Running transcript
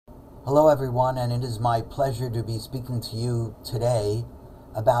Hello everyone, and it is my pleasure to be speaking to you today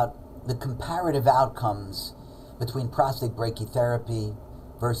about the comparative outcomes between prostate brachytherapy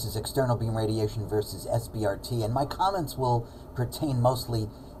versus external beam radiation versus SBRT, and my comments will pertain mostly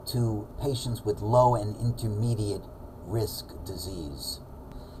to patients with low and intermediate risk disease.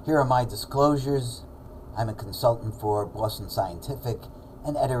 Here are my disclosures. I'm a consultant for Boston Scientific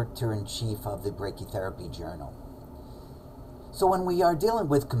and editor-in-chief of the Brachytherapy Journal. So when we are dealing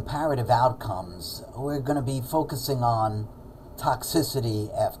with comparative outcomes, we're going to be focusing on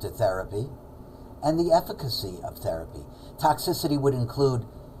toxicity after therapy and the efficacy of therapy. Toxicity would include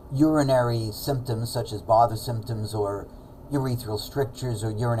urinary symptoms such as bother symptoms or urethral strictures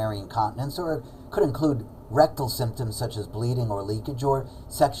or urinary incontinence, or it could include rectal symptoms such as bleeding or leakage or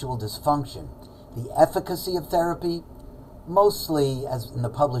sexual dysfunction. The efficacy of therapy, mostly, as in the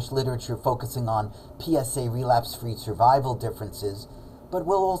published literature, focusing on PSA relapse-free survival differences, but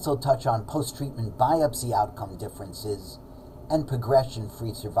we'll also touch on post-treatment biopsy outcome differences and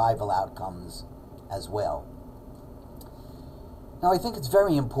progression-free survival outcomes as well. Now, I think it's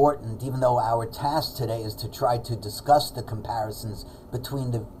very important, even though our task today is to try to discuss the comparisons between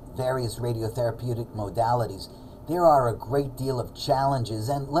the various radiotherapeutic modalities, there are a great deal of challenges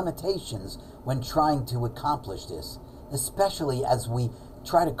and limitations when trying to accomplish this, especially as we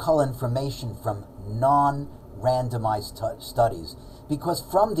try to cull information from non-randomized studies. Because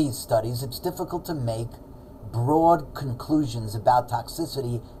from these studies, it's difficult to make broad conclusions about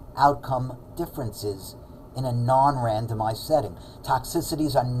toxicity outcome differences in a non-randomized setting.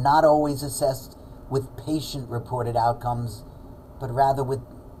 Toxicities are not always assessed with patient-reported outcomes, but rather with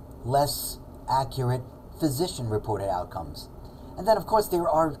less accurate physician-reported outcomes. And then, of course, there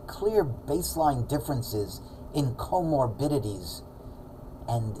are clear baseline differences in comorbidities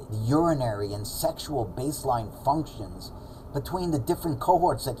and urinary and sexual baseline functions between the different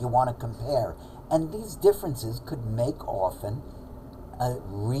cohorts that you want to compare. And these differences could make often a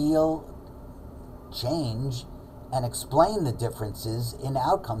real change and explain the differences in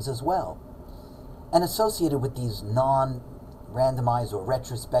outcomes as well. And associated with these non-randomized or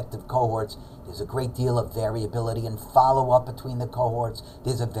retrospective cohorts, there's a great deal of variability in follow-up between the cohorts.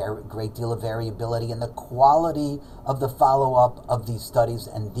 There's a great deal of variability in the quality of the follow-up of these studies,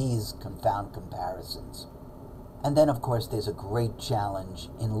 and these confound comparisons. And then, of course, there's a great challenge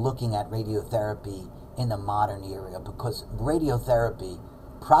in looking at radiotherapy in the modern era, because radiotherapy,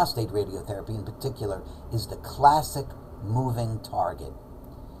 prostate radiotherapy in particular, is the classic moving target.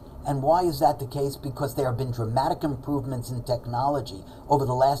 And why is that the case? Because there have been dramatic improvements in technology over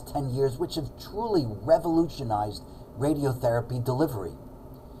the last 10 years which have truly revolutionized radiotherapy delivery.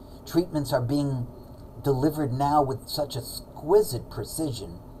 Treatments are being delivered now with such exquisite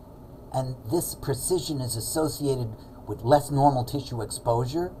precision, and this precision is associated with less normal tissue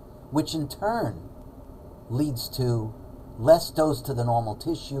exposure, which in turn leads to less dose to the normal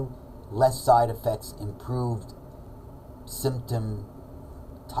tissue, less side effects, improved symptom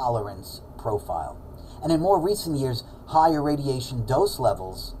tolerance profile. And in more recent years, higher radiation dose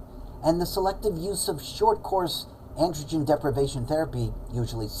levels and the selective use of short course androgen deprivation therapy,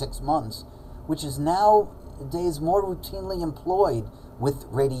 usually 6 months, which is nowadays more routinely employed with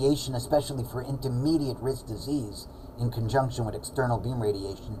radiation, especially for intermediate risk disease in conjunction with external beam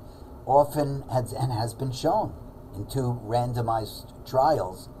radiation, often has been shown in 2 randomized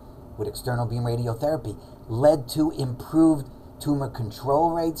trials with external beam radiotherapy, led to improved tumor control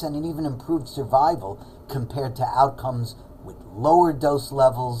rates and an even improved survival compared to outcomes with lower dose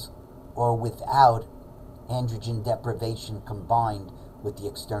levels or without androgen deprivation combined with the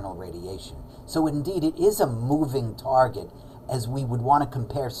external radiation. So indeed, it is a moving target, as we would want to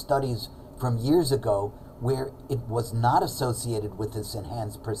compare studies from years ago where it was not associated with this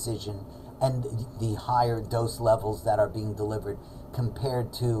enhanced precision and the higher dose levels that are being delivered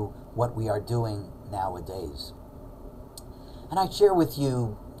compared to what we are doing nowadays. And I share with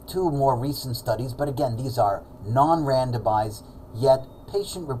you 2 more recent studies, but again, these are non-randomized, yet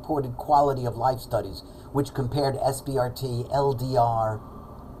patient-reported quality of life studies, which compared SBRT, LDR,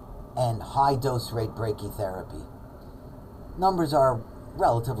 and high-dose rate brachytherapy. Numbers are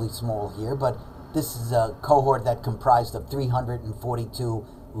relatively small here, but this is a cohort that comprised of 342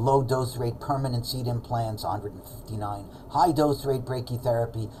 low-dose rate permanent seed implants, 159 high-dose rate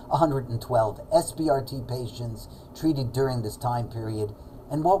brachytherapy, 112 SBRT patients treated during this time period.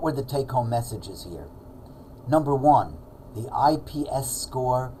 And what were the take-home messages here? Number 1, the IPS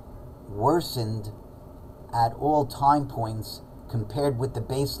score worsened at all time points compared with the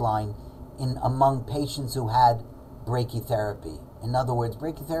baseline among patients who had brachytherapy. In other words,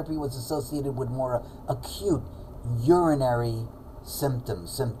 brachytherapy was associated with more acute urinary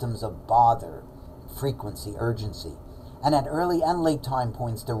symptoms of bother, frequency, urgency. And at early and late time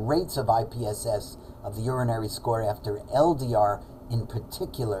points, the rates of IPSS, of the urinary score after LDR in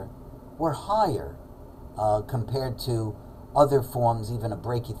particular, were higher compared to other forms, even of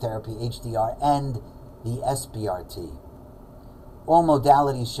brachytherapy, HDR, and the SBRT. All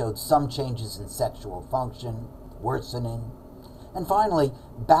modalities showed some changes in sexual function, worsening. And finally,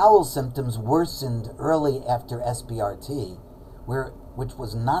 bowel symptoms worsened early after SBRT, which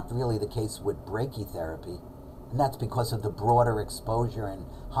was not really the case with brachytherapy. And that's because of the broader exposure and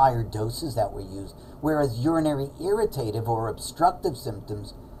higher doses that were used, whereas urinary irritative or obstructive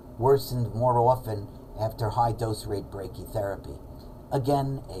symptoms worsened more often after high-dose rate brachytherapy.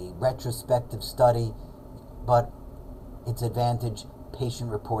 Again, a retrospective study, but its advantage,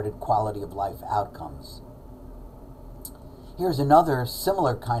 patient-reported quality of life outcomes. Here's another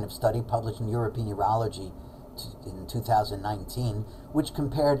similar kind of study published in European Urology in 2019, which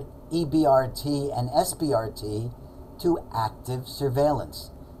compared EBRT and SBRT to active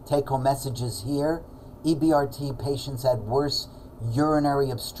surveillance. Take-home messages here: EBRT patients had worse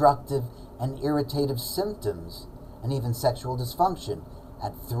urinary obstructive and irritative symptoms and even sexual dysfunction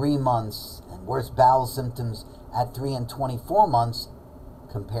at 3 months, and worse bowel symptoms at 3 and 24 months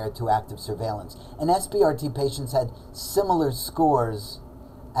compared to active surveillance. And SBRT patients had similar scores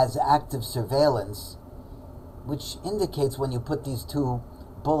as active surveillance, which indicates, when you put these two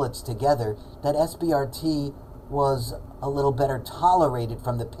bullets together, that SBRT was a little better tolerated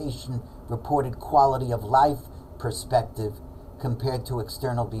from the patient-reported quality of life perspective compared to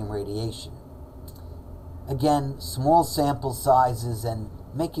external beam radiation. Again, small sample sizes and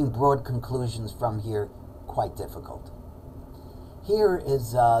making broad conclusions from here quite difficult. Here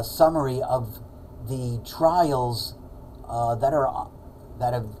is a summary of the trials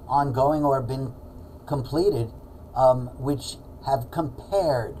that have ongoing or been completed, which have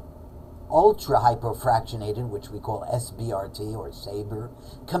compared ultra hypofractionated, which we call SBRT or SABR,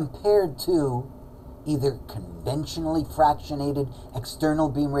 compared to either conventionally fractionated external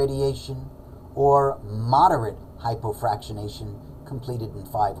beam radiation or moderate hypofractionation completed in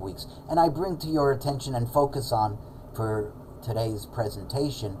 5 weeks. And I bring to your attention and focus on, for today's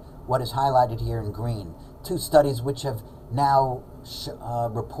presentation, what is highlighted here in green. 2 studies which have now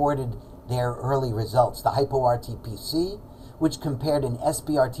reported their early results. The Hypo-RTPC, which compared an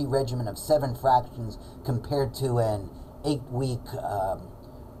SBRT regimen of 7 fractions compared to an 8-week,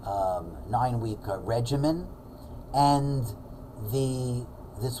 9-week regimen, and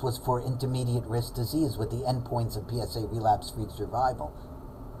this was for intermediate risk disease with the endpoints of PSA relapse-free survival.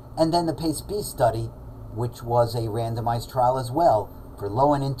 And then the PACE-B study, which was a randomized trial as well for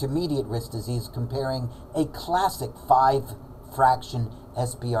low and intermediate risk disease, comparing a classic 5-fraction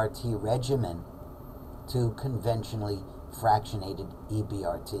SBRT regimen to conventionally fractionated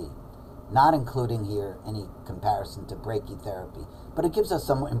EBRT, not including here any comparison to brachytherapy, but it gives us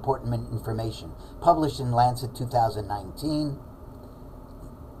some important information. Published in Lancet 2019,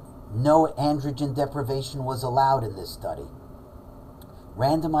 no androgen deprivation was allowed in this study.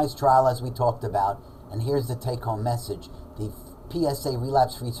 Randomized trial, as we talked about, and here's the take-home message. The PSA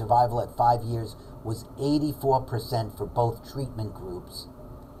relapse-free survival at 5 years was 84% for both treatment groups,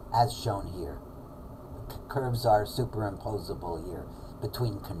 as shown here. The curves are superimposable here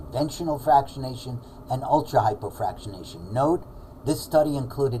between conventional fractionation and ultra-hypofractionation. Note, this study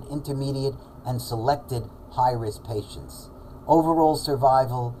included intermediate and selected high-risk patients. Overall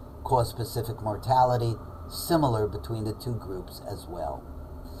survival, cause-specific mortality, similar between the 2 groups as well.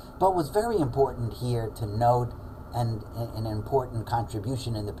 But what's very important here to note, and an important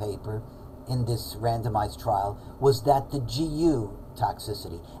contribution in the paper in this randomized trial, was that the GU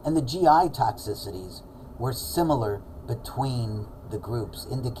toxicity and the GI toxicities were similar between the groups,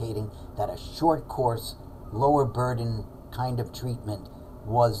 indicating that a short course, lower burden kind of treatment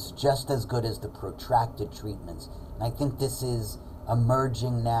was just as good as the protracted treatments. And I think this is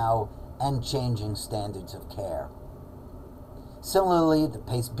emerging now and changing standards of care. Similarly, the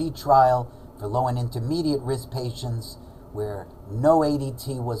PACE-B trial for low and intermediate risk patients, where no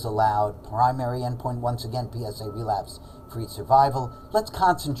ADT was allowed, primary endpoint, once again, PSA relapse-free survival. Let's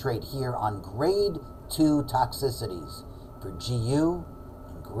concentrate here on grade 2 toxicities for GU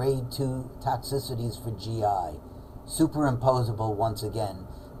and grade 2 toxicities for GI, superimposable once again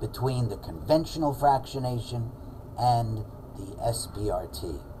between the conventional fractionation and the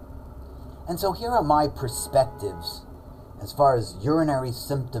SBRT. And so here are my perspectives as far as urinary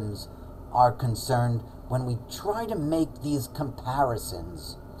symptoms are concerned when we try to make these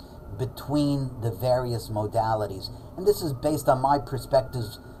comparisons between the various modalities. And this is based on my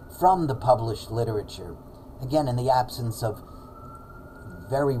perspectives from the published literature. Again, in the absence of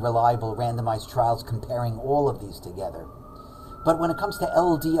very reliable randomized trials comparing all of these together. But when it comes to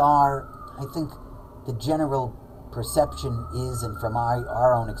LDR, I think the general perception is, and from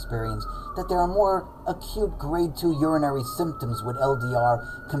our own experience, that there are more acute grade 2 urinary symptoms with LDR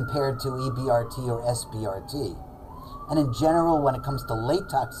compared to EBRT or SBRT. And in general, when it comes to late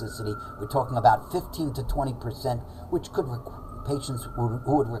toxicity, we're talking about 15 to 20%, which could patients who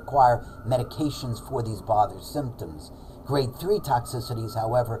would require medications for these bothersome symptoms. Grade 3 toxicities,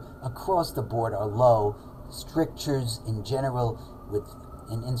 however, across the board are low. Strictures in general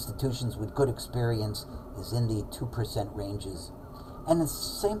in institutions with good experience is in the 2% ranges. And the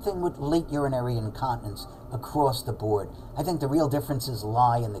same thing with late urinary incontinence across the board. I think the real differences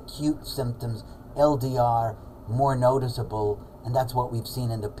lie in the acute symptoms, LDR, more noticeable, and that's what we've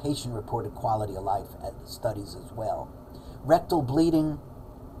seen in the patient-reported quality of life studies as well. Rectal bleeding,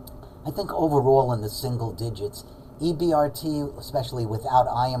 I think overall in the single digits. EBRT, especially without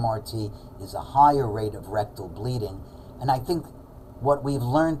IMRT, is a higher rate of rectal bleeding. And I think what we've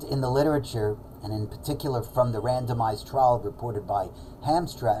learned in the literature, and in particular from the randomized trial reported by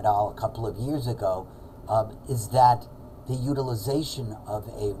Hamstra et al. A couple of years ago, is that the utilization of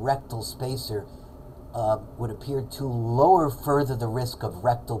a rectal spacer would appear to lower further the risk of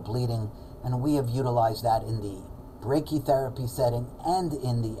rectal bleeding, and we have utilized that in the brachytherapy setting and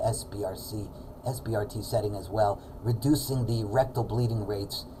in the SBRT setting as well, reducing the rectal bleeding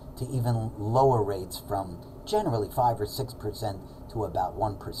rates to even lower rates from generally 5 or 6% to about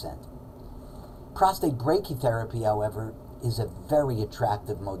 1%. Prostate brachytherapy, however, is a very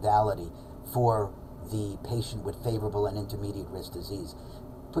attractive modality for the patient with favorable and intermediate risk disease.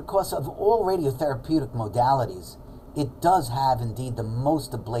 Because of all radiotherapeutic modalities, it does have indeed the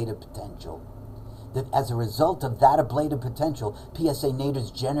most ablative potential. That as a result of that ablative potential, PSA nadir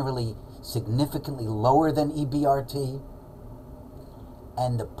is generally significantly lower than EBRT,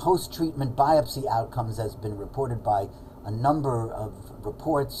 and the post-treatment biopsy outcomes has been reported by a number of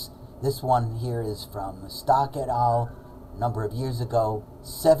reports. This one here is from Stock et al. A number of years ago,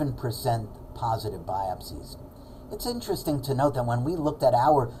 7% positive biopsies. It's interesting to note that when we looked at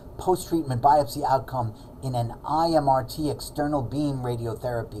our post-treatment biopsy outcome in an IMRT external beam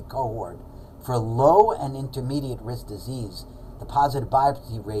radiotherapy cohort for low and intermediate risk disease, the positive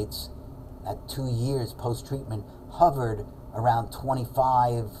biopsy rates at 2 years post-treatment hovered around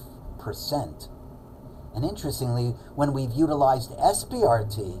 25%. And interestingly, when we've utilized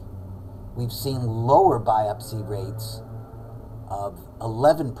SBRT, we've seen lower biopsy rates of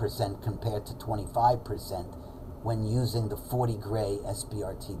 11% compared to 25% when using the 40 gray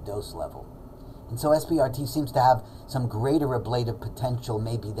SBRT dose level. And so SBRT seems to have some greater ablative potential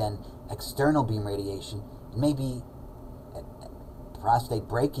maybe than external beam radiation. Maybe prostate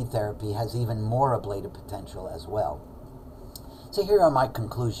brachytherapy has even more ablative potential as well. So here are my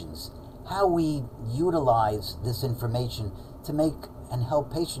conclusions. How we utilize this information to make and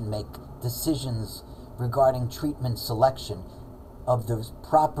help patients make decisions regarding treatment selection of the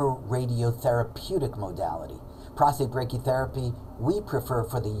proper radiotherapeutic modality. Prostate brachytherapy we prefer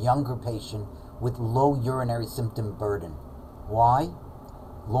for the younger patient with low urinary symptom burden. Why?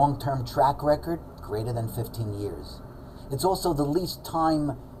 Long-term track record, greater than 15 years. It's also the least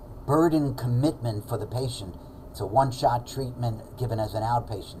time burden commitment for the patient. It's a one-shot treatment given as an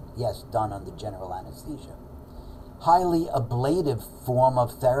outpatient, yes, done under general anesthesia. Highly ablative form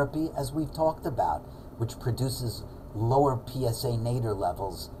of therapy, as we've talked about, which produces lower PSA nadir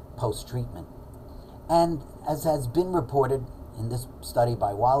levels post-treatment. And as has been reported in this study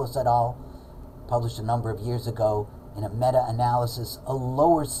by Wallace et al., published a number of years ago in a meta-analysis, a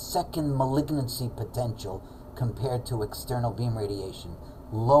lower second malignancy potential compared to external beam radiation,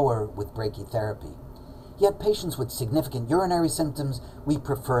 lower with brachytherapy. Yet patients with significant urinary symptoms, we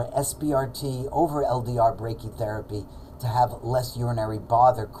prefer SBRT over LDR brachytherapy to have less urinary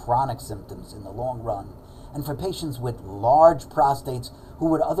bother chronic symptoms in the long run. And for patients with large prostates who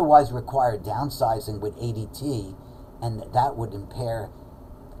would otherwise require downsizing with ADT, and that would impair,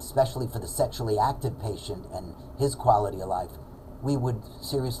 especially for the sexually active patient and his quality of life, we would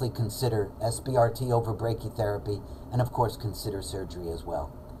seriously consider SBRT over brachytherapy and of course consider surgery as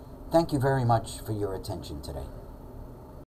well. Thank you very much for your attention today.